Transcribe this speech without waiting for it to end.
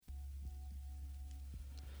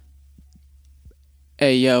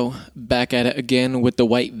Hey, yo, back at it again with the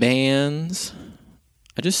white vans.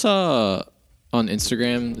 I just saw on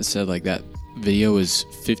Instagram it said like that video was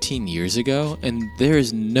 15 years ago, and there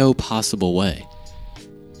is no possible way.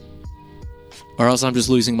 Or else I'm just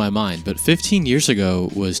losing my mind. But 15 years ago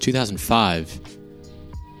was 2005,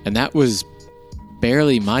 and that was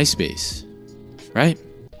barely MySpace, right?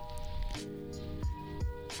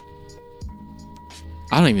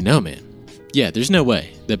 I don't even know, man. Yeah, there's no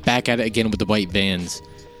way that back at it again with the white vans.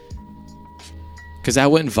 Because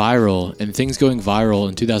that went viral, and things going viral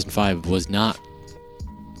in 2005 was not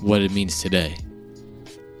what it means today.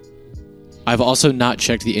 I've also not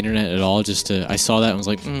checked the internet at all. I saw that and was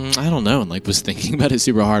like, I don't know, and like was thinking about it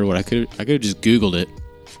super hard. I could have just Googled it.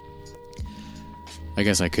 I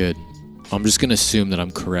guess I could. I'm just gonna assume that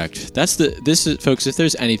I'm correct. This is, folks. If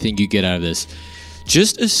there's anything you get out of this,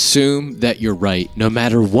 just assume that you're right, no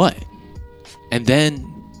matter what. And then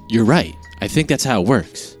you're right. I think that's how it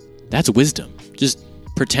works. That's wisdom. Just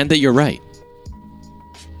pretend that you're right.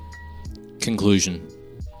 Conclusion.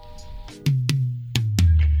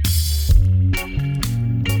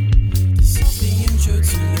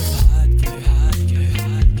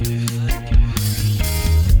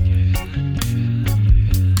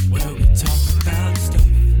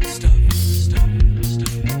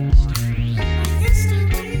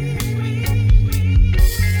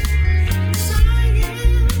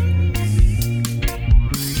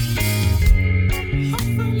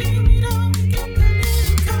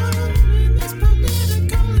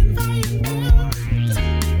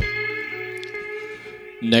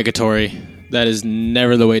 Negatory. That is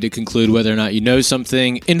never the way to conclude whether or not you know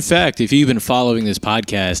something. In fact, if you've been following this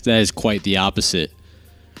podcast, that is quite the opposite.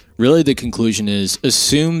 Really, the conclusion is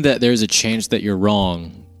assume that there's a chance that you're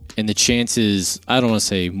wrong. And the chance is, I don't want to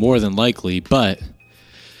say more than likely, but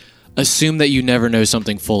assume that you never know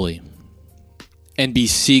something fully. And be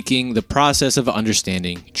seeking the process of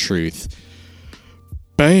understanding truth.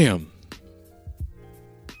 Bam!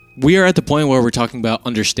 We are at the point where we're talking about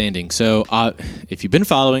understanding. So if you've been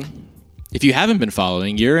following, if you haven't been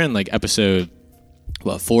following, you're in like episode,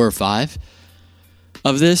 4 or 5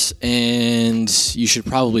 of this, and you should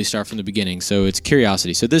probably start from the beginning. So it's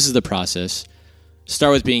curiosity. So this is the process.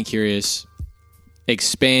 Start with being curious.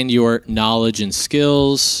 Expand your knowledge and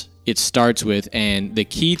skills. It starts with, and the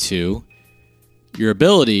key to, your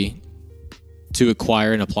ability to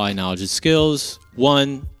acquire and apply knowledge and skills.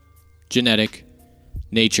 1, genetic,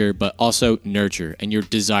 nature, but also nurture, and your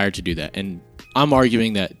desire to do that. And I'm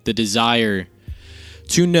arguing that the desire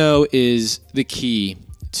to know is the key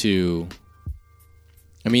to,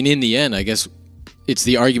 in the end, I guess it's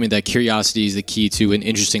the argument that curiosity is the key to an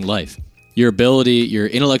interesting life. Your ability, your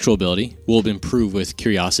intellectual ability will improve with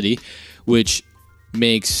curiosity, which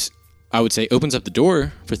makes, I would say, opens up the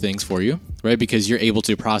door for things for you, right? Because you're able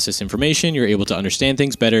to process information, you're able to understand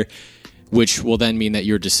things better, which will then mean that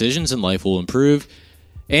your decisions in life will improve.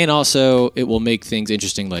 And also, it will make things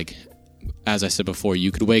interesting, like, as I said before,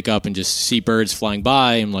 you could wake up and just see birds flying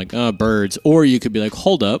by and like, birds. Or you could be like,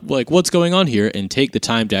 hold up, like, what's going on here? And take the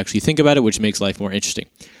time to actually think about it, which makes life more interesting.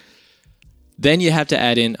 Then you have to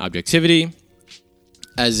add in objectivity,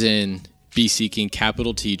 as in be seeking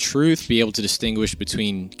capital T truth, be able to distinguish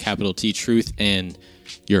between capital T truth and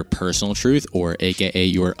your personal truth, or AKA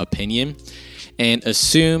your opinion. And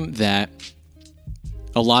assume that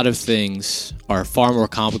a lot of things are far more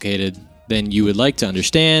complicated than you would like to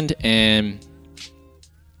understand, and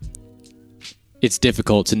it's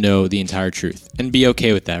difficult to know the entire truth. And be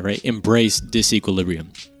okay with that, right? Embrace disequilibrium.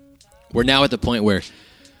 We're now at the point where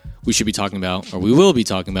we should be talking about, or we will be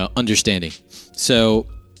talking about, understanding. So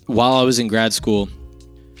while I was in grad school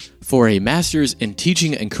for a master's in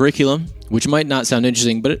teaching and curriculum, which might not sound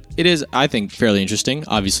interesting, but it is, I think, fairly interesting.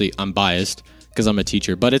 Obviously, I'm biased because I'm a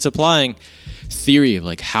teacher, but it's applying theory of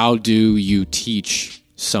like, how do you teach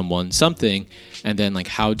someone something, and then like,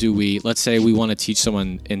 how do we, let's say we want to teach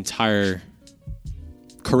someone entire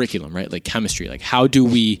curriculum, right? Like chemistry, like how do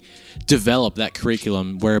we develop that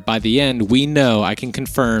curriculum where by the end we know, I can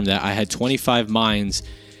confirm that I had 25 minds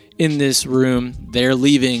in this room, they're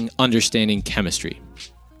leaving understanding chemistry.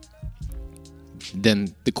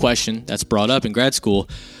 Then the question that's brought up in grad school,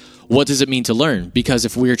 what does it mean to learn? Because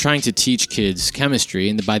if we're trying to teach kids chemistry,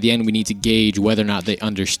 and by the end we need to gauge whether or not they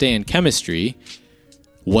understand chemistry,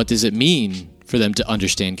 what does it mean for them to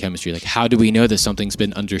understand chemistry? Like, how do we know that something's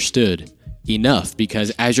been understood enough?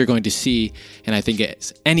 Because as you're going to see, and I think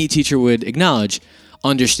as any teacher would acknowledge,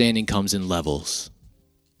 understanding comes in levels.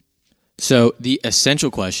 So the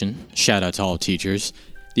essential question, shout out to all teachers,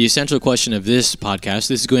 the essential question of this podcast,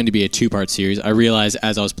 this is going to be a 2-part series. I realized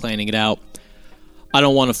as I was planning it out, I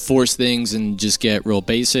don't want to force things and just get real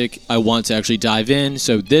basic. I want to actually dive in.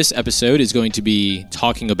 So this episode is going to be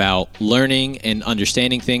talking about learning and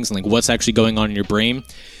understanding things and like what's actually going on in your brain.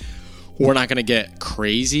 We're not going to get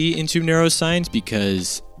crazy into neuroscience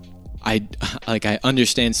because I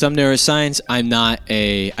understand some neuroscience.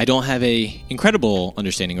 I don't have a incredible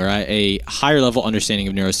understanding or a higher level understanding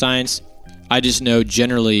of neuroscience. I just know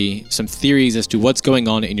generally some theories as to what's going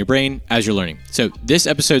on in your brain as you're learning. So this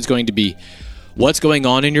episode is going to be what's going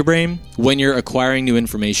on in your brain when you're acquiring new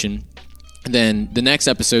information. And then the next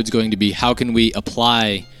episode is going to be how can we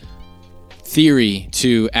apply theory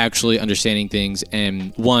to actually understanding things,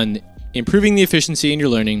 and one, improving the efficiency in your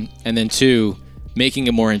learning, and then two, making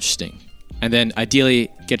it more interesting. And then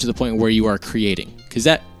ideally get to the point where you are creating, because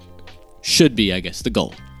that should be, I guess, the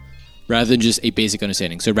goal, rather than just a basic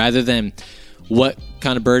understanding. So rather than what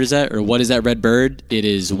kind of bird is that, or what is that red bird, it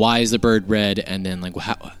is why is the bird red, and then like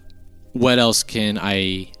what else can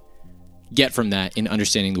I get from that in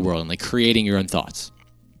understanding the world and like creating your own thoughts.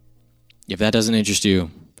 If that doesn't interest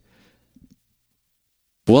you,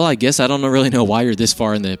 well, I guess I don't really know why you're this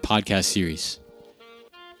far in the podcast series.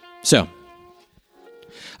 So,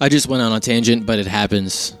 I just went on a tangent, but it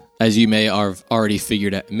happens, as you may have already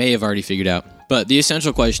figured out. But the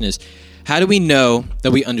essential question is, how do we know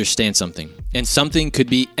that we understand something? And something could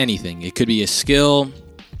be anything. It could be a skill,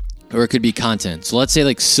 or it could be content. So let's say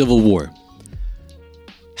like Civil War.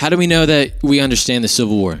 How do we know that we understand the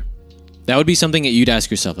Civil War? That would be something that you'd ask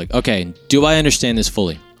yourself, like, okay, do I understand this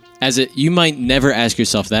fully? You might never ask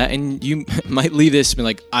yourself that, and you might leave this and be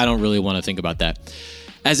like, I don't really want to think about that.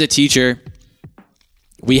 As a teacher,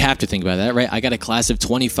 we have to think about that, right? I got a class of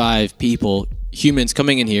 25 people, humans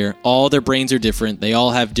coming in here. All their brains are different. They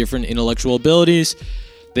all have different intellectual abilities.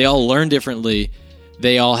 They all learn differently.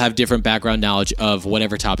 They all have different background knowledge of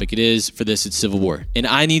whatever topic it is. For this, it's Civil War. And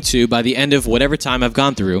I need to, by the end of whatever time I've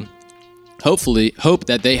gone through, hopefully hope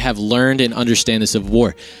that they have learned and understand the Civil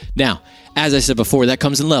War. Now, as I said before, that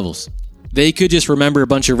comes in levels. They could just remember a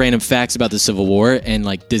bunch of random facts about the Civil War, and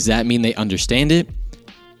like, does that mean they understand it?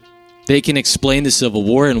 They can explain the Civil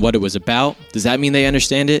War and what it was about. Does that mean they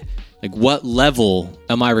understand it? Like, what level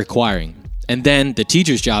am I requiring? And then the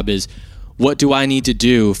teacher's job is, what do I need to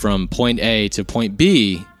do from point A to point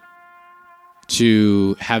B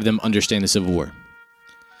to have them understand the Civil War?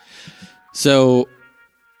 So,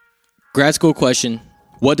 grad school question,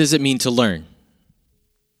 what does it mean to learn?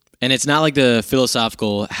 And it's not like the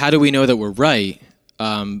philosophical, how do we know that we're right?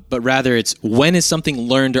 But rather it's, when is something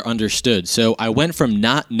learned or understood? So I went from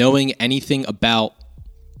not knowing anything about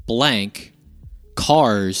blank,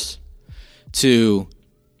 cars, to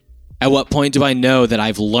at what point do I know that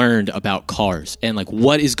I've learned about cars? And like,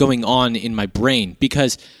 what is going on in my brain?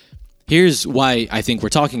 Because here's why I think we're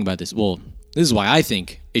talking about this. Well, this is why I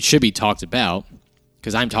think it should be talked about,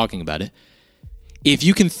 because I'm talking about it. If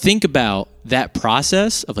you can think about that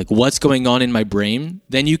process of like what's going on in my brain,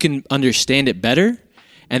 then you can understand it better,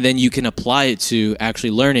 and then you can apply it to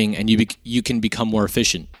actually learning, and you can become more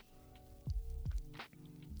efficient.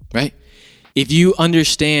 Right? If you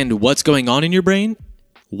understand what's going on in your brain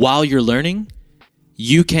while you're learning,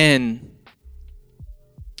 you can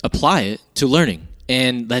apply it to learning.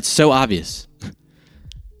 And that's so obvious.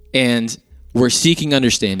 And we're seeking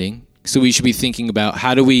understanding. So we should be thinking about,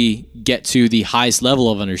 how do we get to the highest level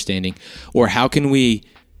of understanding? Or how can we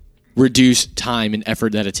reduce time and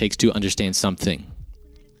effort that it takes to understand something?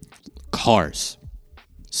 Cars,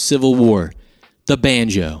 Civil War, the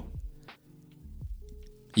banjo,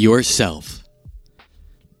 yourself.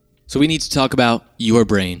 So we need to talk about your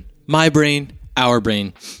brain, my brain, our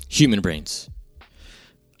brain, human brains.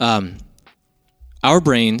 Our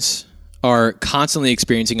brains are constantly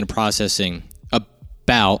experiencing and processing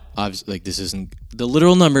about, like, this isn't the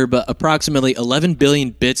literal number, but approximately 11 billion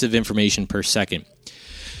bits of information per second.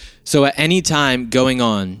 So at any time going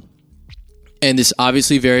on, and this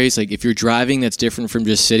obviously varies, like if you're driving, that's different from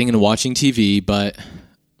just sitting and watching TV, but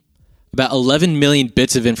about 11 million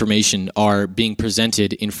bits of information are being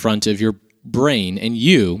presented in front of your brain and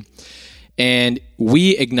you, and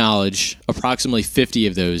we acknowledge approximately 50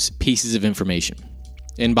 of those pieces of information.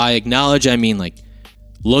 And by acknowledge, I mean like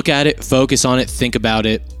look at it, focus on it, think about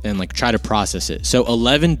it, and like try to process it. So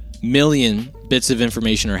 11 million bits of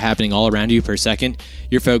information are happening all around you per second.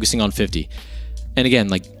 You're focusing on 50. And again,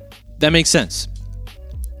 like that makes sense,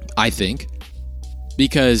 I think,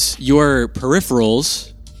 because your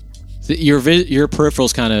peripherals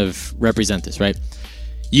kind of represent this, right?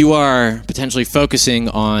 You are potentially focusing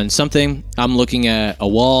on something. I'm looking at a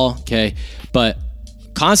wall, okay? But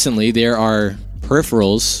constantly there are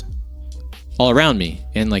peripherals all around me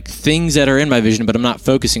and like things that are in my vision, but I'm not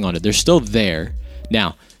focusing on it. They're still there.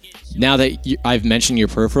 Now that I've mentioned your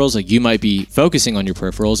peripherals, like you might be focusing on your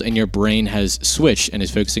peripherals and your brain has switched and is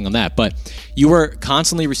focusing on that. But you are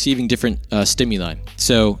constantly receiving different stimuli.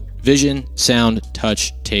 So vision, sound,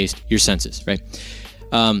 touch, taste, your senses, right?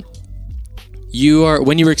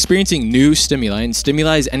 When you're experiencing new stimuli, and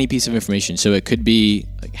stimuli is any piece of information. So it could be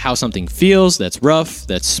like how something feels, that's rough,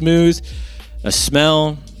 that's smooth, a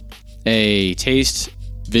smell, a taste,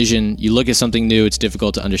 vision. You look at something new, it's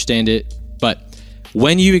difficult to understand it. But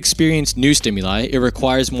when you experience new stimuli, it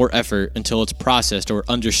requires more effort until it's processed or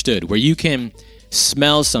understood, where you can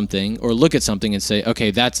smell something or look at something and say,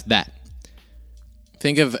 okay, that's that.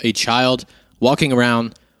 Think of a child walking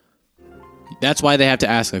around. That's why they have to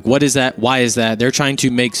ask, like, what is that? Why is that? They're trying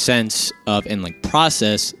to make sense of and like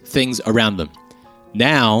process things around them.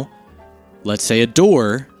 Now, let's say a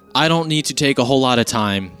door. I don't need to take a whole lot of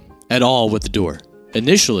time at all with the door.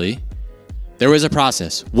 Initially, there was a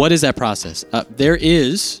process. What is that process?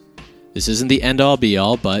 This isn't the end all be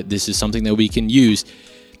all, but this is something that we can use.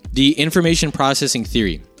 The information processing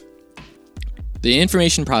theory. The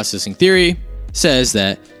information processing theory says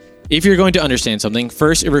that if you're going to understand something,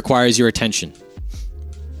 first it requires your attention.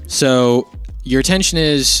 So your attention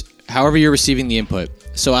is however you're receiving the input.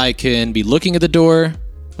 So I can be looking at the door.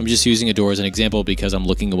 I'm just using a door as an example because I'm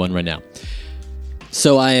looking at one right now.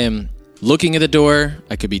 So I am looking at the door.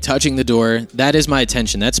 I could be touching the door. That is my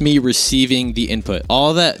attention. That's me receiving the input.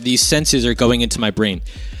 All that, these senses are going into my brain.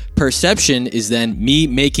 Perception is then me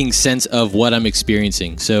making sense of what I'm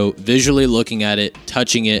experiencing. So visually looking at it,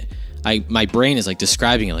 touching it, my brain is like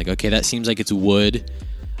describing it, like, okay, that seems like it's wood.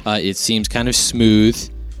 It seems kind of smooth,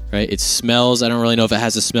 right? It smells. I don't really know if it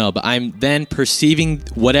has a smell, but I'm then perceiving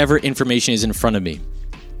whatever information is in front of me.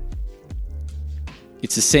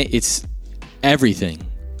 It's the same. It's everything.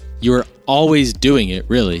 You're always doing it,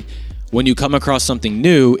 really. When you come across something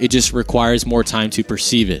new, it just requires more time to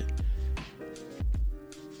perceive it.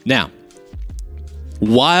 Now,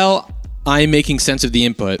 while I'm making sense of the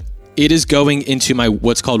input, it is going into my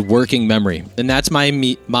what's called working memory, and that's my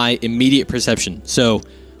immediate perception. So,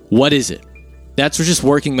 what is it? That's just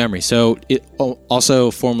working memory. So, it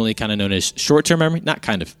also formerly kind of known as short-term memory, not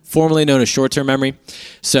kind of, formerly known as short-term memory.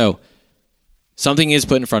 So, something is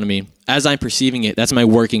put in front of me. As I'm perceiving it, that's my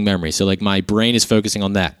working memory. So, like, my brain is focusing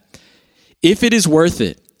on that. If it is worth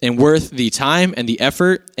it and worth the time and the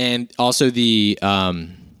effort and also the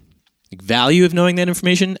value of knowing that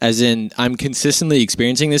information, as in I'm consistently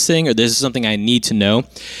experiencing this thing or this is something I need to know,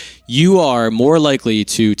 you are more likely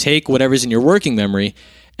to take whatever's in your working memory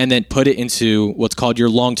and then put it into what's called your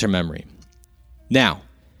long-term memory. Now,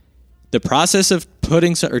 the process of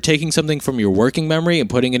taking something from your working memory and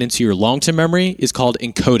putting it into your long-term memory is called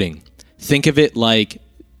encoding. Think of it like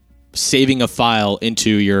saving a file into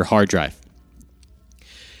your hard drive.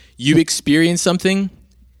 You experience something,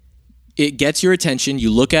 it gets your attention,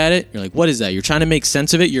 you look at it, you're like, what is that? You're trying to make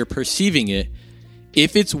sense of it, you're perceiving it.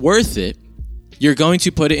 If it's worth it, you're going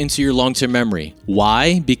to put it into your long-term memory.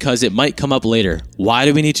 Why? Because it might come up later. Why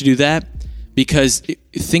do we need to do that? Because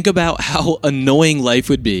think about how annoying life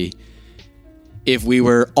would be if we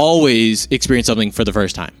were always experiencing something for the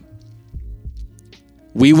first time.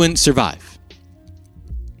 We wouldn't survive.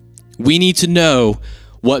 We need to know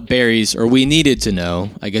what berries, or we needed to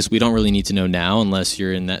know, I guess we don't really need to know now unless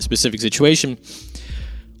you're in that specific situation.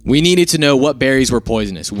 We needed to know what berries were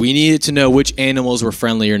poisonous. We needed to know which animals were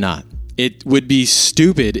friendly or not. It would be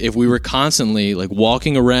stupid if we were constantly like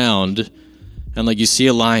walking around and like you see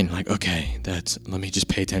a lion, like, okay, let me just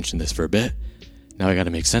pay attention to this for a bit. Now I got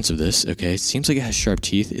to make sense of this. Okay, it seems like it has sharp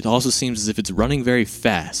teeth. It also seems as if it's running very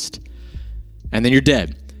fast. And then you're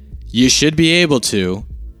dead. You should be able to,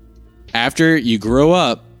 after you grow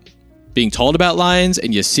up being told about lions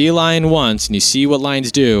and you see a lion once and you see what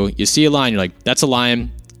lions do, you see a lion, you're like, that's a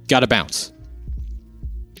lion, gotta bounce.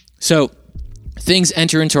 So things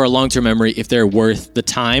enter into our long-term memory if they're worth the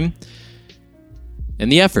time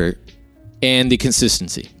and the effort and the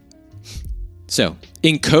consistency. So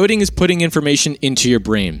encoding is putting information into your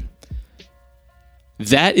brain.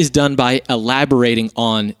 That is done by elaborating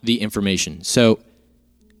on the information. So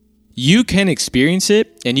you can experience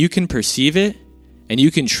it and you can perceive it and you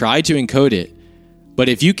can try to encode it. But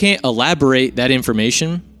if you can't elaborate that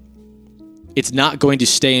information, it's not going to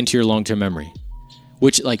stay into your long-term memory.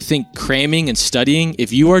 Which, like, think cramming and studying.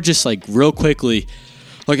 If you are just like real quickly,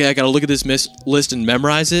 okay, I got to look at this list and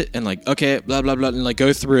memorize it and like, okay, blah, blah, blah, and like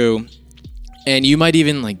go through. And you might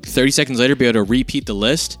even like 30 seconds later be able to repeat the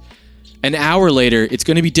list. An hour later, it's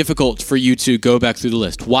going to be difficult for you to go back through the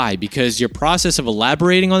list. Why? Because your process of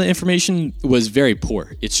elaborating on the information was very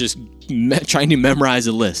poor. It's just trying to memorize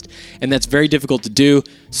a list. And that's very difficult to do,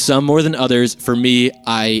 some more than others. For me,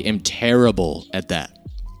 I am terrible at that.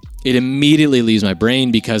 It immediately leaves my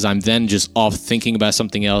brain because I'm then just off thinking about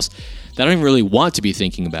something else that I don't even really want to be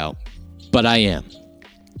thinking about, but I am.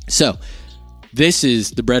 So this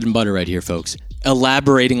is the bread and butter right here, folks.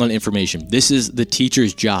 Elaborating on information. This is the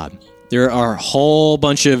teacher's job. There are a whole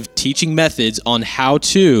bunch of teaching methods on how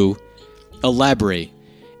to elaborate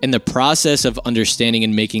and the process of understanding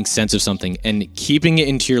and making sense of something and keeping it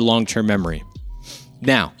into your long-term memory.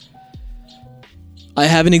 Now, I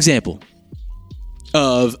have an example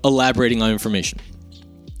of elaborating on information.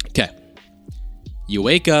 Okay. You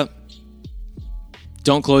wake up.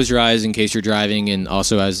 Don't close your eyes in case you're driving. And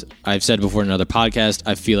also, as I've said before in another podcast,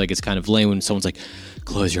 I feel like it's kind of lame when someone's like,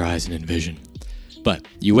 close your eyes and envision. But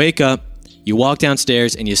you wake up, you walk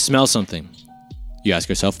downstairs, and you smell something. You ask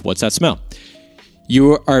yourself, what's that smell?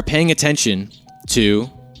 You are paying attention to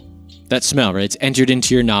that smell, right? It's entered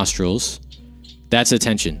into your nostrils. That's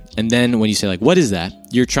attention. And then when you say, like, what is that?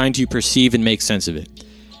 You're trying to perceive and make sense of it.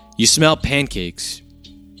 You smell pancakes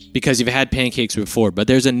because you've had pancakes before, but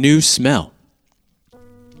there's a new smell.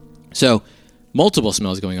 So multiple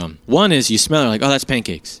smells going on. One is you smell it like, oh, that's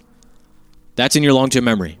pancakes. That's in your long-term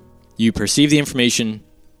memory. You perceive the information,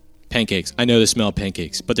 pancakes. I know the smell of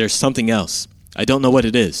pancakes, but there's something else. I don't know what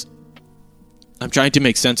it is. I'm trying to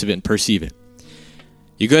make sense of it and perceive it.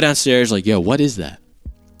 You go downstairs like, yo, what is that?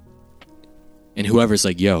 And whoever's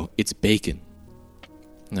like, yo, it's bacon.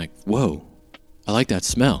 I'm like, whoa, I like that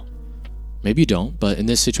smell. Maybe you don't, but in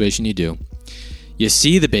this situation you do. You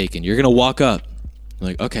see the bacon. You're going to walk up.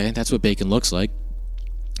 You're like, okay, that's what bacon looks like.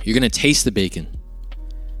 You're going to taste the bacon.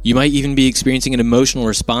 You might even be experiencing an emotional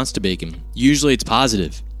response to bacon. Usually it's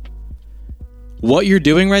positive. What you're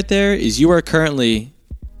doing right there is you are currently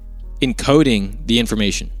encoding the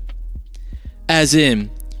information. As in,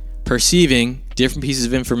 perceiving different pieces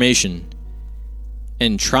of information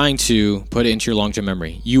and trying to put it into your long-term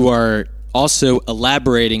memory. You are also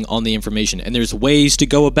elaborating on the information. And there's ways to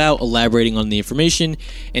go about elaborating on the information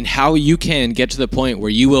and how you can get to the point where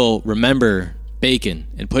you will remember bacon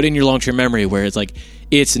and put it in your long-term memory where it's like,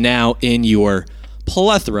 it's now in your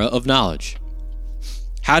plethora of knowledge.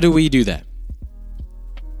 How do we do that?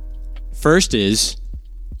 First is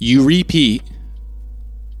you repeat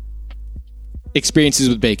experiences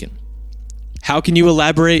with bacon. How can you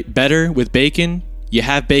elaborate better with bacon? You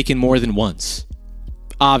have bacon more than once.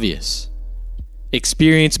 Obvious.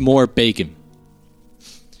 Experience more bacon.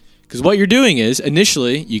 Because what you're doing is,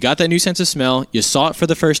 initially, you got that new sense of smell, you saw it for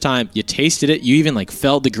the first time, you tasted it, you even like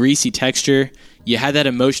felt the greasy texture, you had that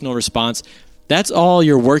emotional response. That's all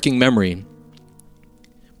your working memory.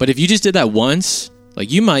 But if you just did that once, like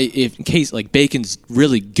you might, if in case like bacon's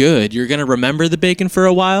really good, you're going to remember the bacon for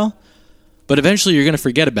a while, but eventually you're going to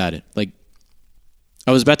forget about it. Like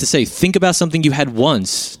I was about to say, think about something you had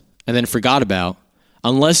once and then forgot about,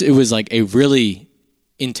 unless it was like a really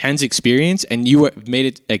intense experience and you made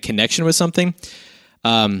it a connection with something,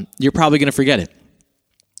 you're probably going to forget it.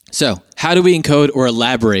 So how do we encode or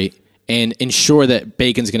elaborate and ensure that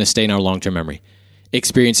bacon's going to stay in our long-term memory?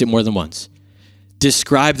 Experience it more than once.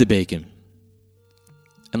 Describe the bacon.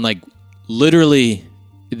 And like literally,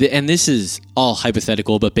 and this is all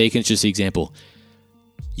hypothetical, but bacon's just the example.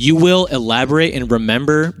 You will elaborate and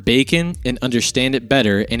remember bacon and understand it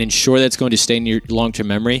better and ensure that it's going to stay in your long-term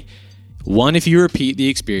memory. One, if you repeat the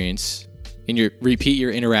experience and repeat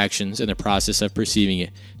your interactions in the process of perceiving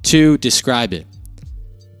it. Two, describe it.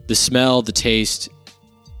 The smell, the taste,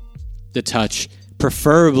 the touch,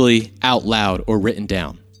 preferably out loud or written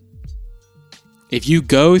down. If you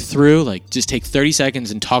go through, like just take 30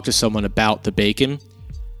 seconds and talk to someone about the bacon,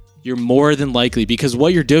 you're more than likely, because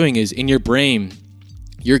what you're doing is in your brain,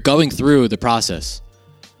 you're going through the process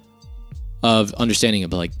of understanding it.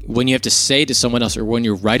 But like when you have to say it to someone else or when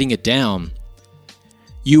you're writing it down,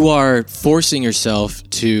 you are forcing yourself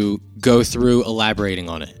to go through elaborating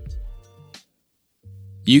on it.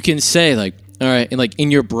 You can say like, all right, and like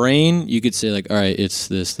in your brain, you could say like, all right, it's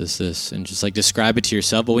this, and just like describe it to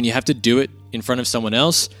yourself. But when you have to do it in front of someone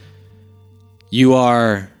else,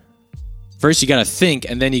 first you got to think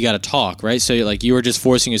and then you got to talk, right? So like you are just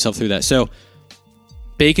forcing yourself through that. So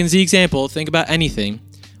bacon's the example. Think about anything.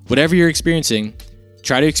 Whatever you're experiencing,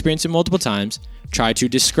 try to experience it multiple times. Try to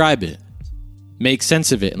describe it. Make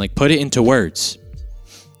sense of it and like put it into words.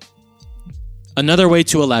 Another way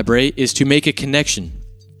to elaborate is to make a connection.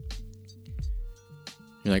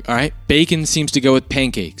 You're like, all right, bacon seems to go with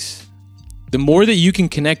pancakes. The more that you can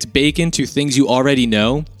connect bacon to things you already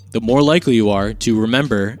know, the more likely you are to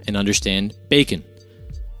remember and understand bacon.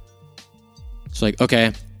 It's like,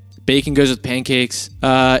 okay, bacon goes with pancakes.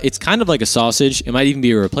 It's kind of like a sausage. It might even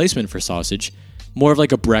be a replacement for sausage. More of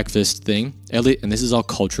like a breakfast thing. And this is all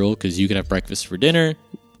cultural because you could have breakfast for dinner.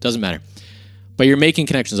 Doesn't matter. But you're making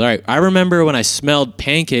connections. All right, I remember when I smelled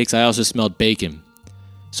pancakes, I also smelled bacon.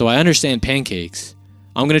 So I understand pancakes.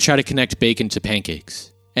 I'm going to try to connect bacon to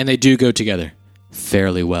pancakes. And they do go together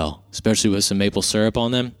fairly well, especially with some maple syrup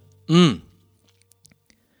on them.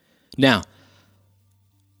 Now,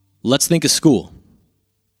 let's think of school.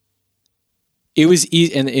 It was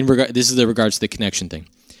easy, and this is the regards to the connection thing.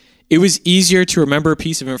 It was easier to remember a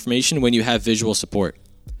piece of information when you have visual support.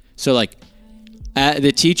 So like,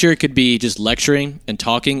 the teacher could be just lecturing and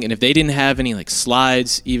talking, and if they didn't have any like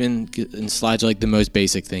slides, and slides are like the most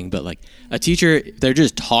basic thing, but like a teacher, if they're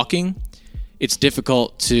just talking, it's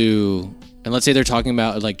difficult to, and let's say they're talking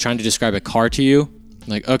about like trying to describe a car to you,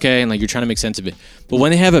 like, okay, and like you're trying to make sense of it. But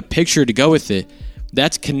when they have a picture to go with it,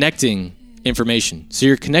 that's connecting information. So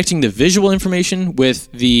you're connecting the visual information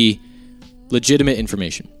with the legitimate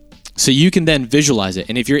information. So you can then visualize it.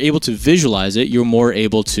 And if you're able to visualize it, you're more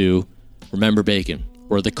able to remember bacon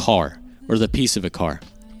or the car or the piece of a car.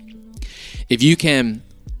 If you can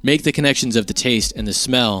make the connections of the taste and the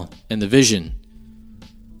smell and the vision,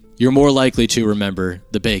 you're more likely to remember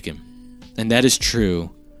the bacon. And that is true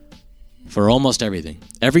for almost everything.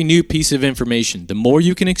 Every new piece of information, the more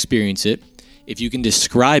you can experience it, if you can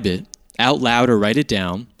describe it out loud or write it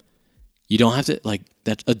down, you don't have to, like,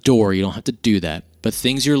 that's a door, you don't have to do that. But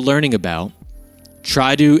things you're learning about,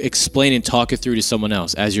 try to explain and talk it through to someone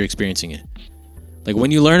else as you're experiencing it. Like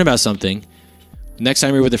when you learn about something, next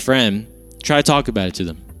time you're with a friend, try to talk about it to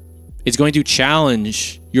them. It's going to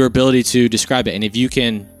challenge your ability to describe it. And if you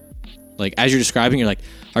can, like, as you're describing, you're like,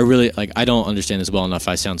 I don't understand this well enough,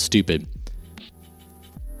 I sound stupid.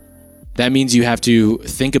 That means you have to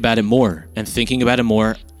think about it more. And thinking about it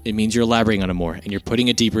more, it means you're elaborating on it more. And you're putting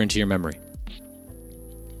it deeper into your memory.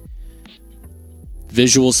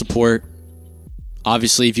 Visual support.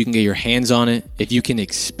 Obviously, if you can get your hands on it, if you can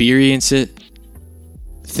experience it.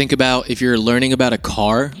 Think about if you're learning about a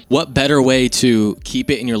car, what better way to keep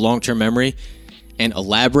it in your long-term memory and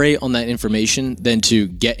elaborate on that information than to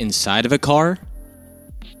get inside of a car?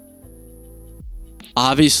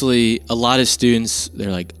 Obviously, a lot of students,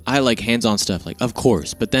 they're like, I like hands-on stuff. Like, of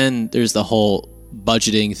course. But then there's the whole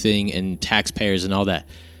budgeting thing and taxpayers and all that.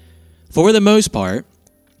 For the most part,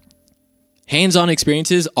 hands-on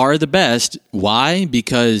experiences are the best. Why?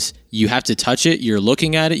 Because you have to touch it. You're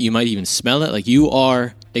looking at it. You might even smell it. Like, you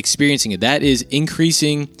are experiencing it. That is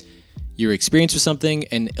increasing your experience with something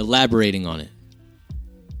and elaborating on it.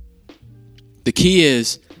 The key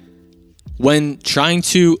is when trying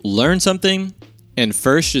to learn something and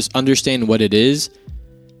first just understand what it is,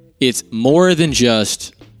 it's more than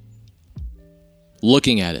just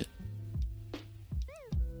looking at it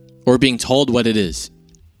or being told what it is.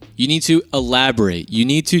 You need to elaborate. You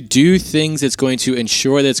need to do things that's going to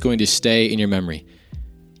ensure that it's going to stay in your memory.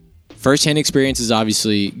 First-hand experience is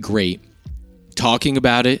obviously great. Talking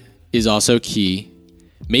about it is also key.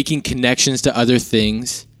 Making connections to other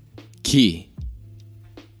things, key.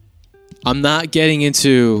 I'm not getting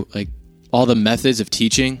into like all the methods of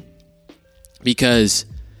teaching because,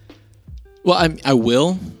 well, I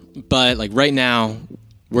will, but like right now,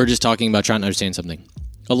 we're just talking about trying to understand something.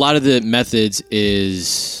 A lot of the methods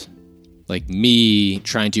is like me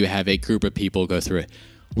trying to have a group of people go through it.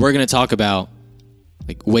 We're going to talk about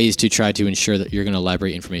like ways to try to ensure that you're going to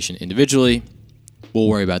elaborate information individually. We'll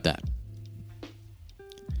worry about that.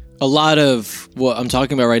 A lot of what I'm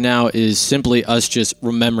talking about right now is simply us just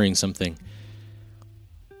remembering something.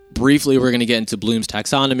 Briefly, we're going to get into Bloom's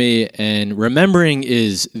taxonomy, and remembering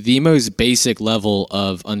is the most basic level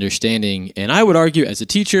of understanding. And I would argue, as a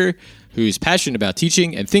teacher who's passionate about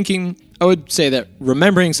teaching and thinking, I would say that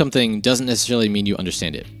remembering something doesn't necessarily mean you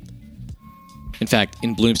understand it. In fact,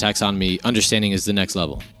 in Bloom's taxonomy, understanding is the next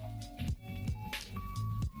level.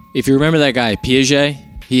 If you remember that guy, Piaget,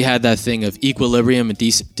 he had that thing of equilibrium and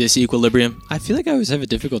disequilibrium. I feel like I always have a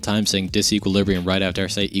difficult time saying disequilibrium right after I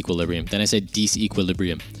say equilibrium. Then I say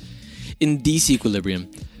disequilibrium. In disequilibrium,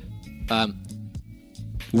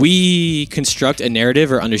 we construct a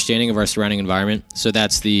narrative or understanding of our surrounding environment. So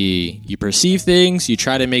that's you perceive things, you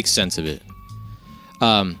try to make sense of it.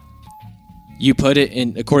 You put it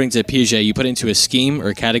in, according to Piaget, you put it into a scheme or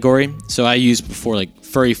a category. So I used before, like,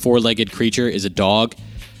 furry four-legged creature is a dog.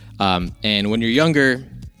 And when you're younger,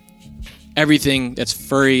 everything that's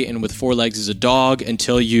furry and with four legs is a dog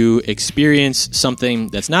until you experience something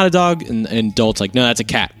that's not a dog, and adults like, no, that's a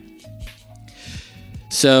cat.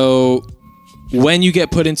 So when you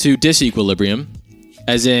get put into disequilibrium,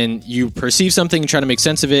 as in you perceive something and try to make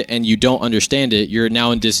sense of it and you don't understand it, you're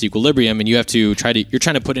now in disequilibrium and you have to you're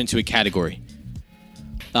trying to put it into a category.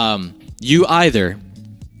 You either,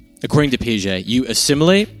 according to Piaget, you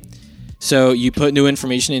assimilate, so you put new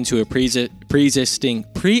information into a pre-existing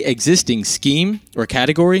scheme or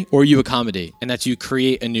category, or you accommodate, and that's you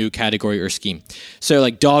create a new category or scheme. So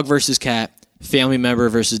like dog versus cat, family member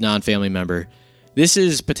versus non-family member. This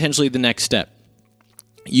is potentially the next step.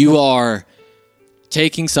 You are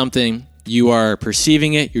taking something, you are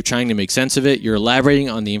perceiving it, you're trying to make sense of it, you're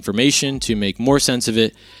elaborating on the information to make more sense of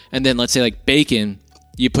it, and then let's say like bacon,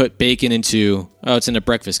 you put bacon into, it's in a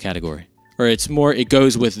breakfast category, or it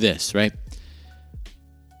goes with this, right?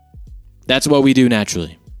 That's what we do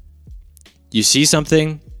naturally. You see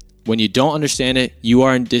something, when you don't understand it, you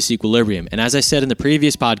are in disequilibrium. And as I said in the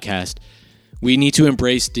previous podcast, we need to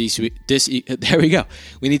embrace there we go.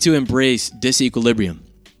 We need to embrace disequilibrium.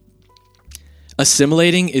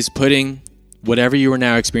 Assimilating is putting whatever you are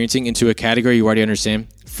now experiencing into a category you already understand.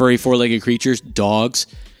 Furry, four-legged creatures, dogs.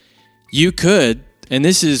 You could, and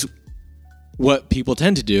this is what people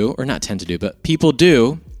tend to do, or not tend to do, but people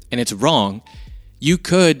do, and it's wrong. You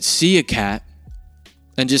could see a cat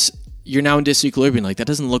and you're now in disequilibrium. Like, that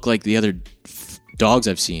doesn't look like the other dogs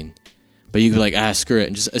I've seen. But you could like, screw it,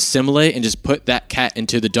 and just assimilate and just put that cat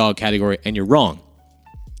into the dog category, and you're wrong.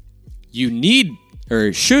 You need,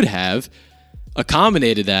 or should have,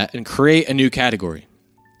 accommodated that and create a new category.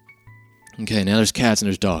 Okay, now there's cats and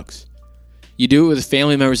there's dogs. You do it with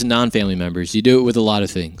family members and non-family members. You do it with a lot of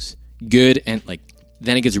things. Good and like,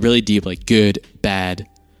 then it gets really deep, like good, bad,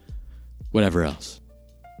 whatever else.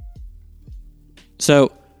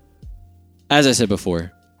 So, as I said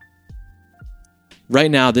before, right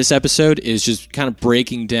now this episode is just kind of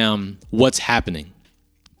breaking down what's happening.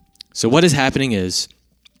 So what is happening is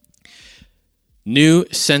new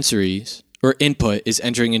sensories or input is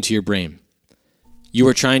entering into your brain. You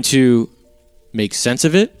are trying to make sense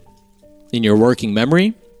of it in your working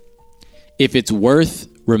memory. If it's worth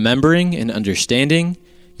remembering and understanding,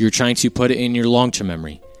 you're trying to put it in your long-term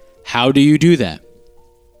memory. How do you do that?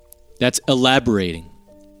 That's elaborating.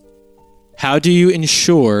 How do you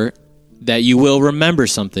ensure that you will remember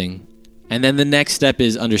something, and then the next step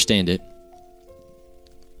is understand it?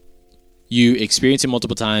 You experience it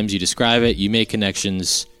multiple times, you describe it, you make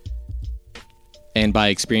connections, and by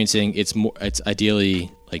experiencing, it's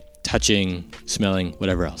ideally like touching, smelling,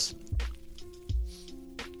 whatever else.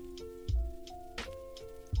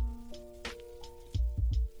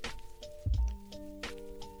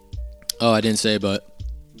 Oh, I didn't say, but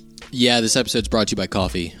yeah, this episode's brought to you by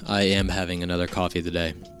coffee. I am having another coffee of the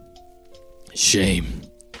day. Shame.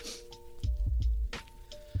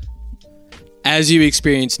 As you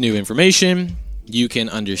experience new information, you can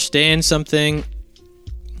understand something,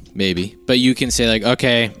 maybe, but you can say like,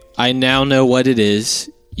 okay, I now know what it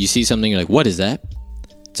is. You see something, you're like, what is that?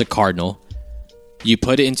 It's a cardinal. You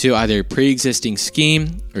put it into either a pre-existing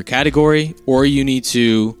scheme or category, or you need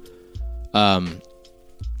to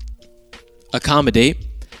accommodate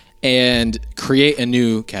and create a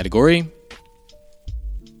new category.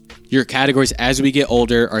 Your categories, as we get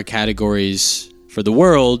older, our categories for the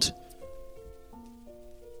world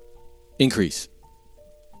increase.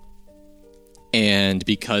 And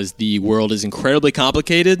because the world is incredibly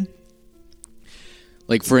complicated,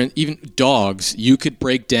 like for even dogs, you could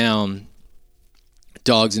break down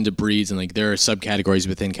dogs into breeds, and like there are subcategories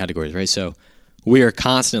within categories, right? So we are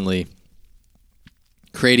constantly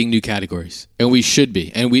creating new categories, and we should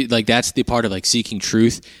be. And we like that's the part of like seeking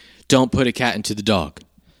truth. Don't put a cat into the dog.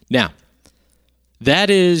 Now, that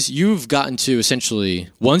is, you've gotten to essentially,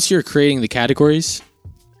 once you're creating the categories,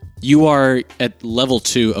 you are at level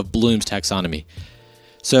 2 of Bloom's taxonomy.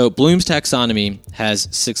 So Bloom's taxonomy has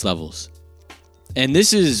 6 levels. And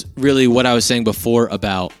this is really what I was saying before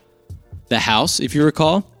about the house, if you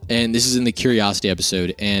recall. And this is in the curiosity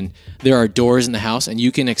episode. And there are doors in the house, and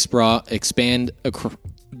you can expand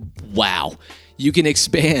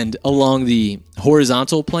along the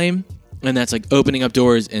horizontal plane. And that's like opening up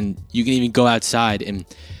doors, and you can even go outside and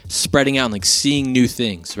spreading out and like seeing new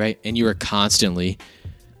things, right? And you are constantly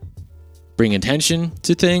bringing attention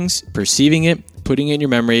to things, perceiving it, putting it in your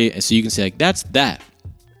memory, and so you can say like, that's that.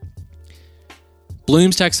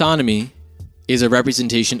 Bloom's taxonomy is a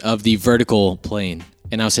representation of the vertical plane.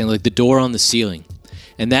 And I was saying like the door on the ceiling.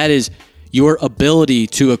 And that is your ability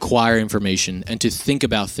to acquire information and to think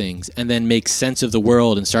about things and then make sense of the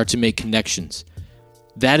world and start to make connections.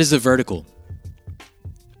 That is the vertical.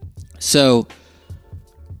 So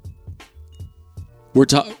we're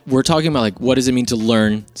talking about like, what does it mean to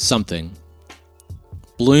learn something?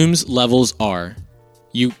 Bloom's levels are: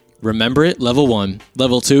 you remember it, level 1.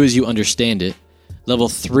 Level 2 is you understand it. Level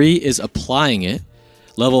 3 is applying it.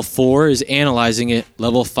 Level 4 is analyzing it.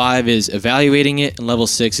 Level 5 is evaluating it. And level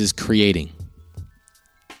 6 is creating.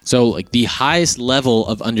 So like the highest level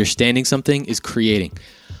of understanding something is creating.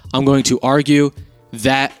 I'm going to argue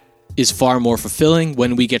that is far more fulfilling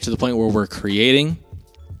when we get to the point where we're creating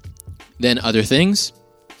than other things.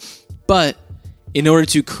 But in order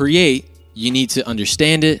to create, you need to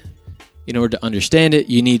understand it. In order to understand it,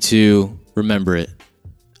 you need to remember it.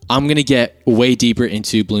 I'm going to get way deeper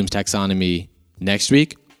into Bloom's taxonomy next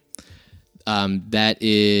week. That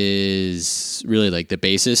is really like the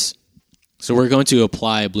basis. So we're going to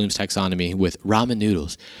apply Bloom's taxonomy with ramen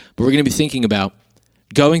noodles. But we're going to be thinking about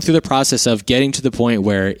going through the process of getting to the point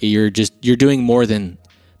where you're doing more than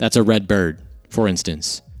that's a red bird, for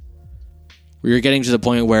instance. Where you're getting to the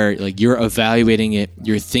point where like you're evaluating it,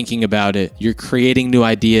 you're thinking about it, you're creating new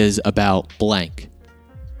ideas about blank.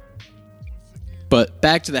 But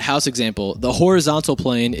back to the house example, the horizontal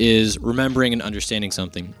plane is remembering and understanding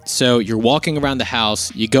something. So you're walking around the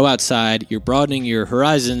house, you go outside, you're broadening your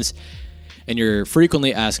horizons, and you're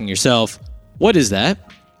frequently asking yourself, what is that?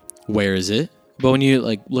 Where is it? But when you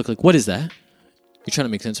like look like, what is that? You're trying to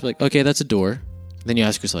make sense of like, okay, that's a door. Then you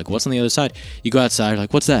ask yourself, like, what's on the other side? You go outside,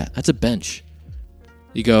 like, what's that? That's a bench.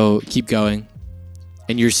 You go, keep going,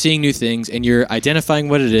 and you're seeing new things, and you're identifying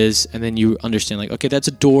what it is, and then you understand, like, okay, that's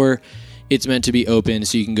a door. It's meant to be open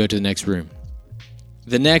so you can go to the next room.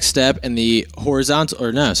 The next step in the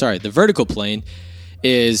the vertical plane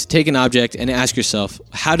is take an object and ask yourself,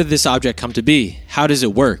 how did this object come to be? How does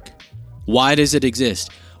it work? Why does it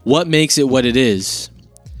exist? What makes it what it is?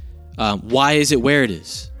 Why is it where it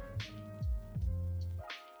is?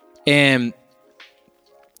 And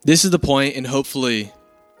this is the point, and hopefully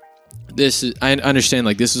I understand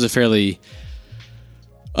like this is a fairly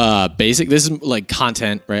basic, this is like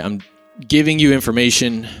content, right? I'm giving you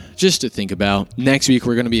information just to think about. Next week,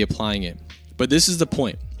 we're going to be applying it. But this is the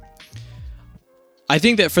point. I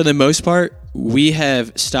think that for the most part, we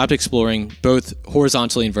have stopped exploring both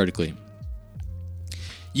horizontally and vertically.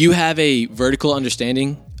 You have a vertical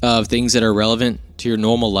understanding of things that are relevant to your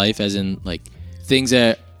normal life, as in like things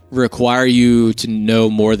that require you to know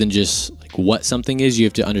more than just like what something is. You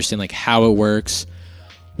have to understand like how it works.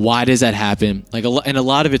 Why does that happen? And a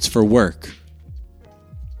lot of it's for work.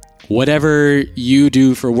 Whatever you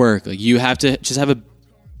do for work, like you have to just have a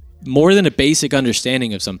more than a basic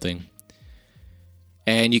understanding of something.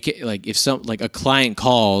 And you can like if a client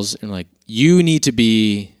calls and like you need to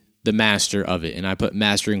be the master of it, and I put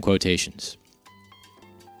master in quotations.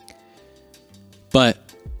 But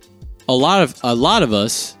a lot of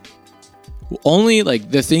us only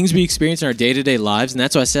like the things we experience in our day-to-day lives, and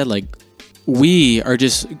that's why I said like we are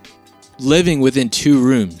just living within 2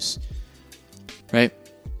 rooms, right?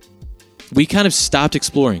 We kind of stopped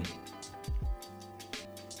exploring.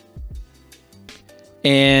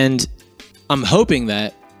 And I'm hoping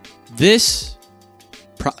that this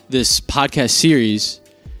podcast series,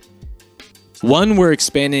 one, we're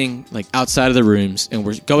expanding like outside of the rooms, and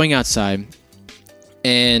we're going outside,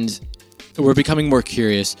 and we're becoming more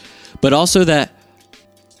curious, but also that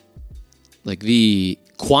like the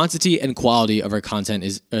quantity and quality of our content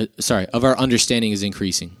is, of our understanding is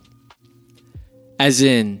increasing. As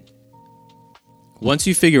in, once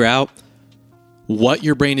you figure out what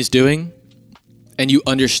your brain is doing and you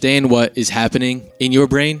understand what is happening in your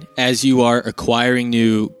brain as you are acquiring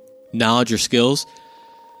new knowledge or skills,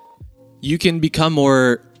 you can become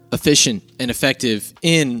more efficient and effective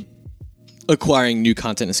in acquiring new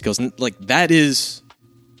content and skills. And like that is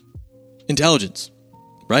intelligence,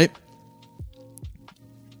 right?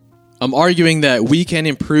 I'm arguing that we can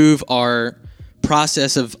improve our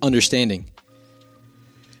process of understanding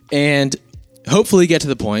and hopefully get to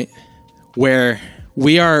the point where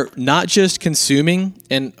we are not just consuming,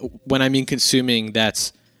 and when I mean consuming,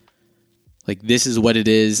 that's like this is what it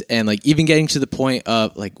is, and like even getting to the point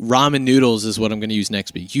of like ramen noodles is what I'm going to use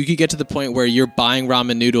next week. You could get to the point where you're buying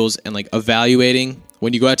ramen noodles and like evaluating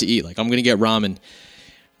when you go out to eat, like I'm going to get ramen,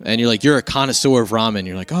 and you're a connoisseur of ramen.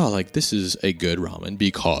 You're like, oh, like this is a good ramen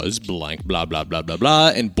because blank, blah, blah, blah, blah, blah,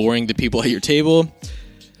 and boring the people at your table.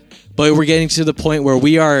 But we're getting to the point where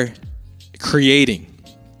we are creating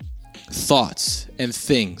thoughts and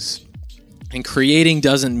things. And creating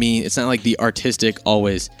doesn't mean, it's not like the artistic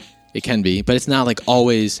always, it can be, but it's not like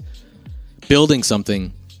always building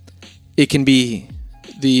something. It can be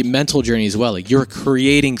the mental journey as well. Like you're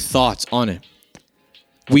creating thoughts on it.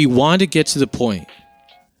 We want to get to the point,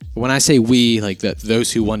 when I say we, like that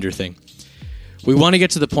those who wonder thing, we want to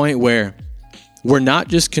get to the point where we're not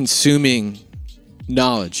just consuming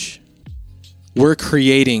knowledge. We're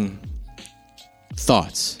creating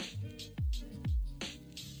thoughts.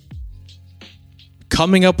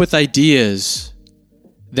 Coming up with ideas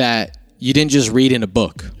that you didn't just read in a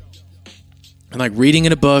book. And like reading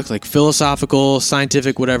in a book, like philosophical,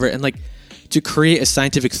 scientific, whatever, and like to create a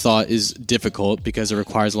scientific thought is difficult because it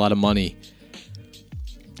requires a lot of money.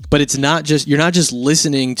 But it's not just, you're not just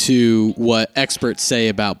listening to what experts say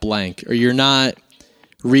about blank, or you're not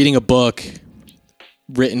reading a book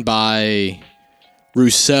written by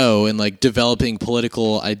Rousseau and like developing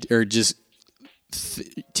political, or just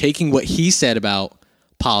taking what he said about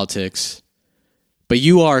politics, but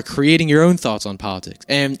you are creating your own thoughts on politics.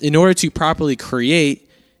 And in order to properly create,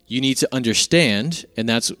 you need to understand, and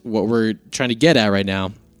that's what we're trying to get at right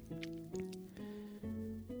now.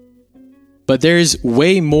 But there's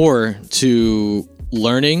way more to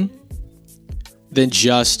learning than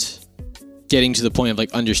just getting to the point of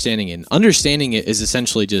like understanding it. Understanding it is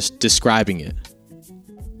essentially just describing it.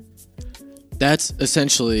 That's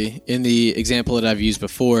essentially, in the example that I've used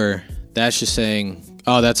before, that's just saying,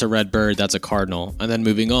 oh, that's a red bird, that's a cardinal, and then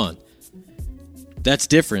moving on. That's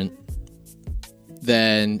different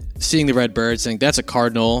than seeing the red bird, saying that's a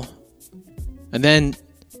cardinal, and then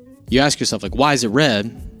you ask yourself, like, why is it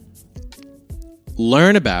red?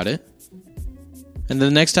 Learn about it, and then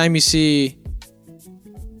the next time you see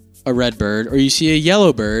a red bird or you see a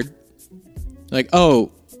yellow bird, like,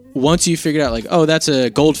 oh, once you figured out, like, oh, that's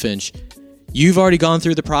a goldfinch, you've already gone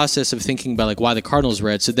through the process of thinking about like why the cardinal's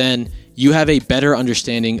red, so then you have a better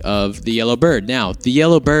understanding of the yellow bird. Now, the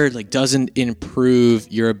yellow bird like doesn't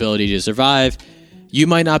improve your ability to survive. You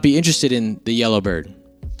might not be interested in the yellow bird.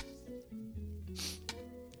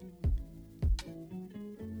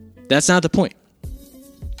 That's not the point.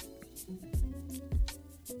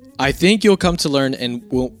 I think you'll come to learn, and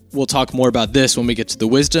we'll talk more about this when we get to the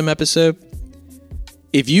wisdom episode.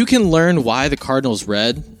 If you can learn why the cardinal's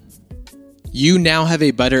red, you now have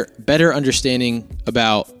a better understanding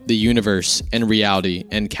about the universe and reality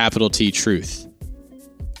and capital T truth.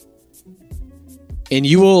 And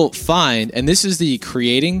you will find, and this is the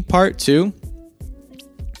creating part too,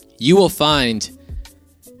 you will find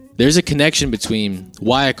there's a connection between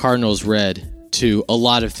why a cardinal is red to a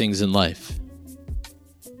lot of things in life.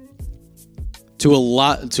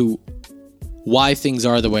 To why things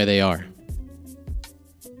are the way they are.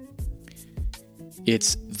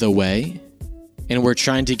 It's the way. And we're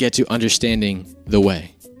trying to get to understanding the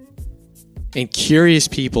way. And curious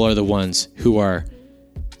people are the ones who are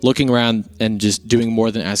looking around and just doing more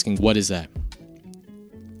than asking, what is that?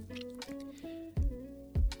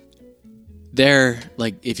 They're,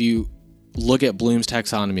 like, if you look at Bloom's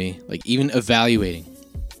taxonomy, like even evaluating,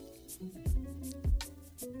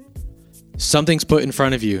 something's put in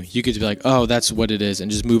front of you, you could be like, oh, that's what it is,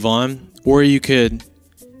 and just move on. Or you could...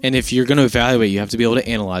 And if you're going to evaluate, you have to be able to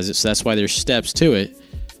analyze it. So that's why there's steps to it.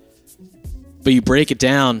 But you break it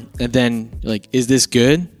down and then, like, is this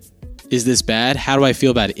good? Is this bad? How do I feel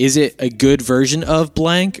about it? Is it a good version of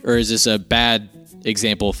blank, or is this a bad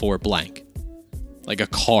example for blank? Like a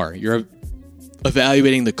car. You're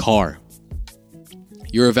evaluating the car.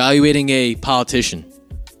 You're evaluating a politician.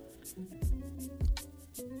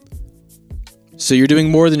 So you're doing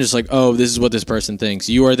more than just like, oh, this is what this person thinks.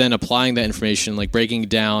 You are then applying that information, like breaking it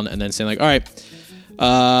down and then saying like, all right,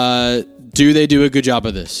 do they do a good job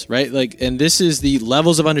of this, right? Like, and this is the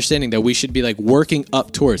levels of understanding that we should be like working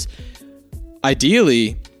up towards.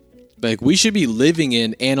 Ideally, like we should be living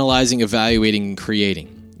in, analyzing, evaluating, and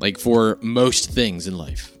creating, like for most things in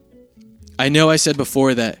life. I know I said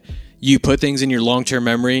before that you put things in your long-term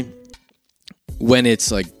memory when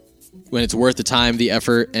it's worth the time, the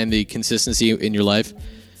effort, and the consistency in your life.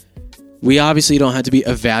 We obviously don't have to be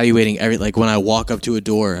evaluating like when I walk up to a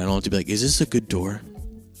door, I don't have to be like, is this a good door?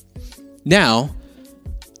 Now,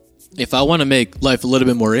 if I want to make life a little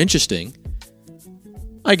bit more interesting,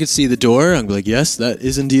 I could see the door. I'm like, yes, that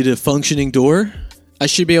is indeed a functioning door. I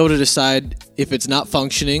should be able to decide if it's not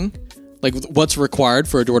functioning, like what's required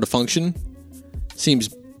for a door to function. Seems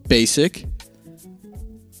basic.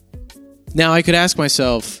 Now I could ask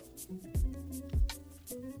myself,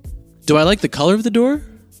 do I like the color of the door?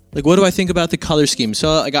 Like, what do I think about the color scheme? So,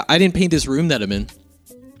 like, I didn't paint this room that I'm in.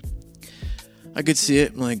 I could see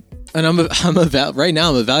it, like, and right now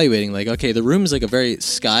I'm evaluating, like, okay, the room is like a very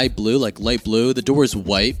sky blue, like light blue. The door is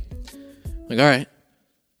white. Like, all right,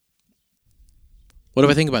 what do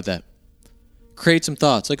I think about that? Create some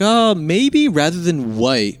thoughts, like, oh, maybe rather than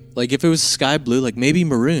white, like if it was sky blue, like maybe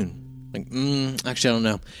maroon. Like, actually, I don't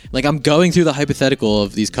know. Like, I'm going through the hypothetical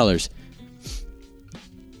of these colors.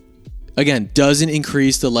 Again, doesn't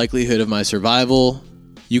increase the likelihood of my survival.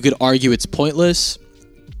 You could argue it's pointless,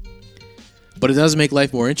 but it does make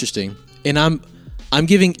life more interesting. And I'm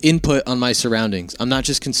giving input on my surroundings. I'm not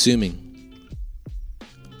just consuming.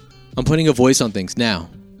 I'm putting a voice on things. Now,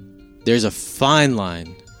 there's a fine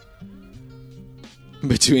line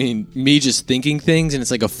between me just thinking things and it's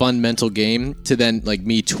like a fun mental game to then like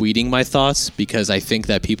me tweeting my thoughts because I think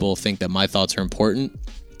that people think that my thoughts are important.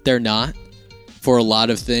 They're not for a lot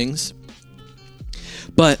of things.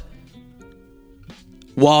 But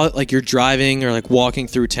while like you're driving or like walking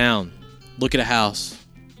through town, look at a house.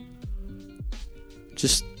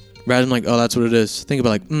 Just rather than like, oh, that's what it is. Think about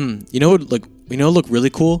like, you know what look really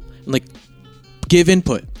cool? And like give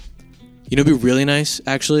input. You know, it'd be really nice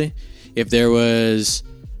actually if there was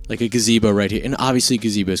like a gazebo right here. And obviously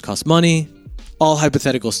gazebos cost money, all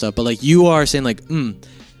hypothetical stuff. But like you are saying like,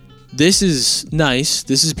 this is nice.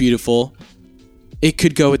 This is beautiful. It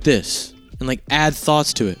could go with this. And like add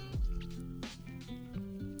thoughts to it.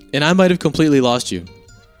 And I might have completely lost you.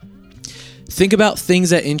 Think about things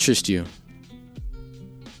that interest you.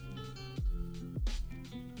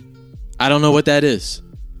 I don't know what that is.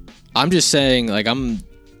 I'm just saying like I'm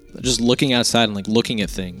just looking outside and like looking at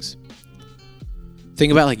things.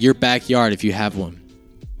 Think about like your backyard if you have one.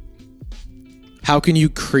 How can you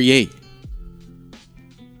create?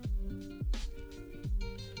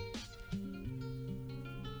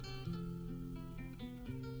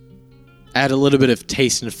 Add a little bit of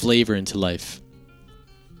taste and flavor into life.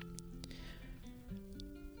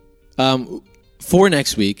 For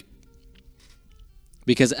next week,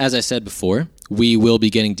 because as I said before, we will be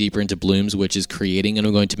getting deeper into Bloom's, which is creating, and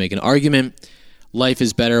I'm going to make an argument. Life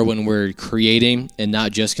is better when we're creating and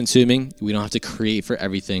not just consuming. We don't have to create for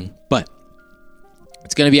everything, but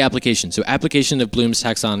it's going to be application. So application of Bloom's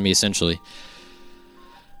taxonomy, essentially.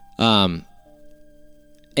 And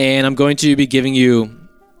I'm going to be giving you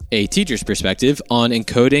a teacher's perspective on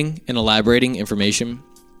encoding and elaborating information.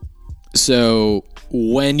 So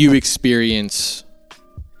when you experience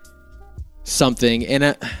something,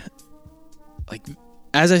 and like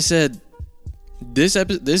as I said, this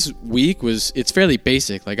week it's fairly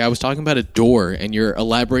basic. Like I was talking about a door, and you're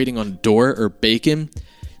elaborating on door or bacon.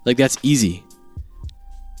 Like that's easy.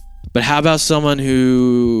 But how about someone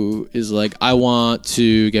who is like, I want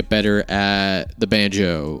to get better at the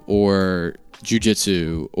banjo or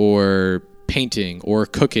jiu-jitsu or painting or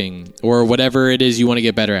cooking or whatever it is you want to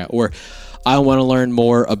get better at, or I want to learn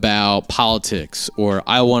more about politics, or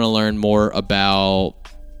I want to learn more about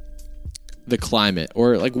the climate,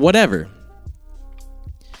 or like whatever.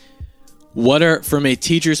 From a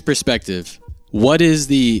teacher's perspective, what is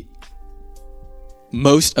the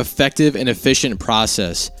most effective and efficient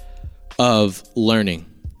process of learning?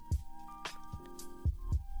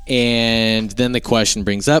 And then the question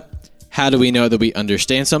brings up, how do we know that we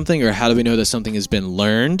understand something, or how do we know that something has been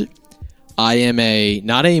learned? I am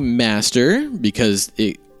not a master, because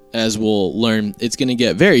as we'll learn, it's going to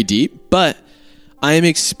get very deep, but I am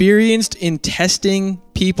experienced in testing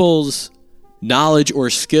people's knowledge or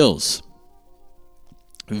skills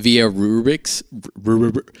via rubrics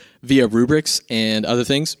and other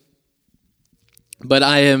things. But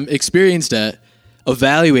I am experienced at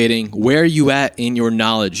evaluating where you at in your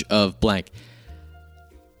knowledge of blank.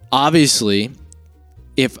 Obviously,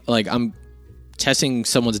 if like I'm testing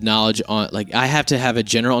someone's knowledge on, like I have to have a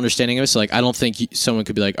general understanding of it. So like I don't think someone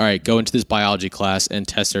could be like, all right, go into this biology class and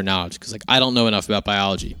test their knowledge, because like I don't know enough about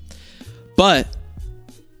biology. But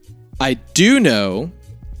I do know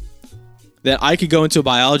that I could go into a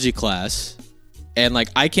biology class and like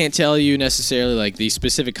I can't tell you necessarily like the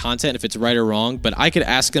specific content if it's right or wrong, but I could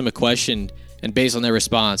ask them a question, and based on their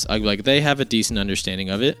response, I'd be like, they have a decent understanding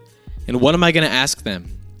of it. And what am I going to ask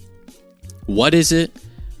them? What is it?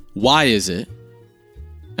 Why is it?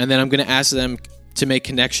 And then I'm going to ask them to make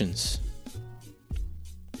connections.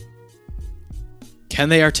 Can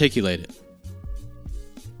they articulate it?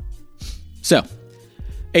 So,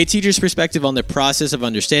 a teacher's perspective on the process of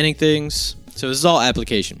understanding things. So this is all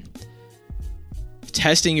application.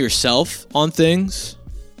 Testing yourself on things.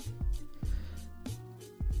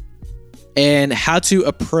 And how to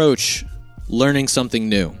approach learning something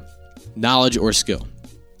new, knowledge or skill.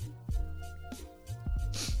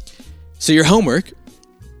 So your homework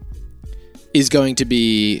is going to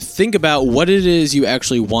be, think about what it is you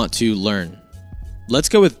actually want to learn. Let's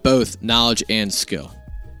go with both knowledge and skill.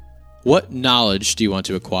 What knowledge do you want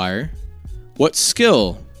to acquire? What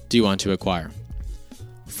skill do you want to acquire?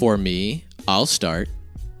 For me, I'll start.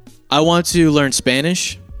 I want to learn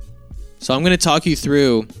Spanish. So I'm going to talk you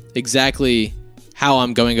through exactly how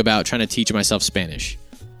I'm going about trying to teach myself Spanish.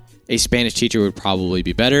 A Spanish teacher would probably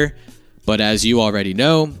be better, but as you already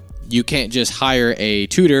know, you can't just hire a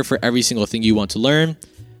tutor for every single thing you want to learn.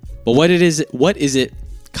 But what is it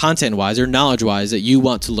content-wise or knowledge-wise that you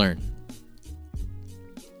want to learn?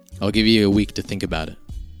 I'll give you a week to think about it.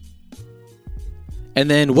 And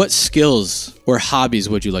then what skills or hobbies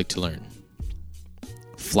would you like to learn?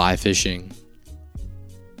 Fly fishing,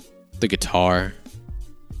 the guitar.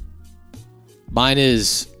 Mine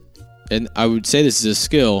is, and I would say this is a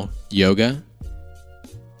skill, yoga.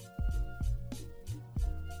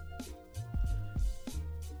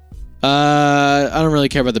 I don't really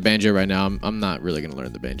care about the banjo right now. I'm not really going to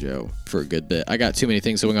learn the banjo for a good bit. I got too many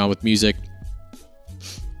things going on with music.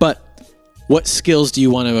 But what skills do you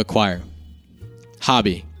want to acquire?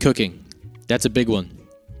 Hobby, cooking. That's a big one.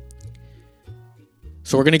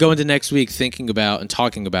 So we're going to go into next week thinking about and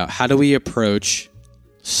talking about how do we approach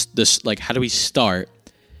this, like how do we start,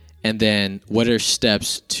 and then what are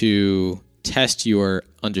steps to test your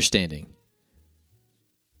understanding.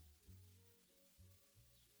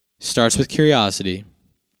 Starts with curiosity.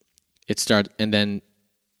 And then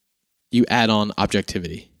you add on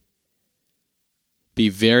objectivity. Be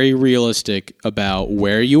very realistic about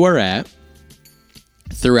where you are at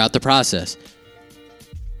throughout the process.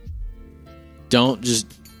 Don't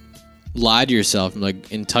just lie to yourself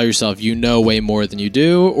and tell yourself you know way more than you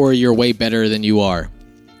do or you're way better than you are.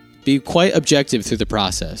 Be quite objective through the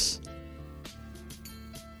process.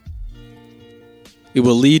 It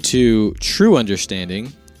will lead to true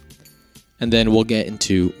understanding, and then we'll get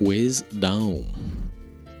into wisdom,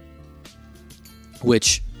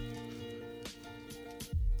 which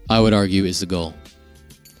I would argue is the goal.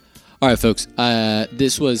 All right, folks.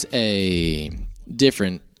 This was a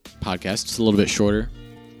different podcast. It's a little bit shorter.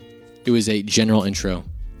 It was a general intro.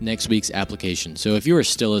 Next week's application. So if you are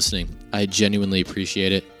still listening, I genuinely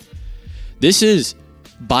appreciate it. This is,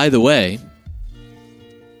 by the way,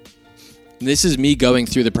 this is me going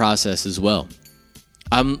through the process as well.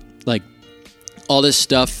 I'm like, all this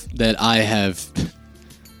stuff that I have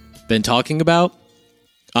been talking about,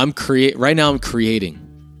 right now I'm creating.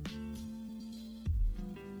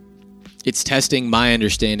 It's testing my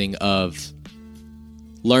understanding of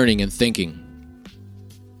learning and thinking.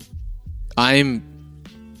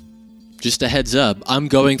 Just a heads up, I'm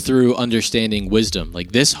going through understanding wisdom.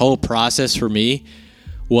 Like this whole process for me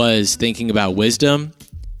was thinking about wisdom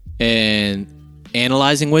and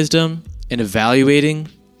analyzing wisdom and evaluating,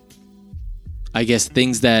 I guess,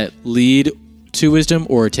 things that lead to wisdom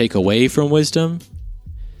or take away from wisdom,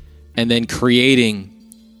 and then creating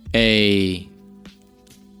a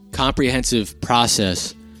comprehensive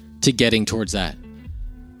process to getting towards that.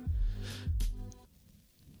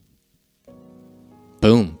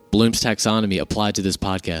 Boom. Bloom's taxonomy applied to this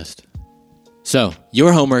podcast. So,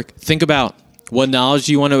 your homework, think about what knowledge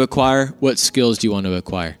do you want to acquire? What skills do you want to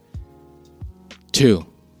acquire? 2.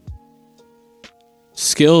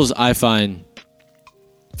 Skills, I find,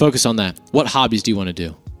 focus on that. What hobbies do you want to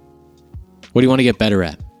do? What do you want to get better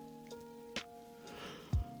at?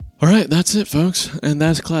 All right, that's it, folks. And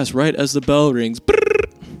that's class right as the bell rings.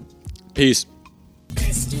 Peace.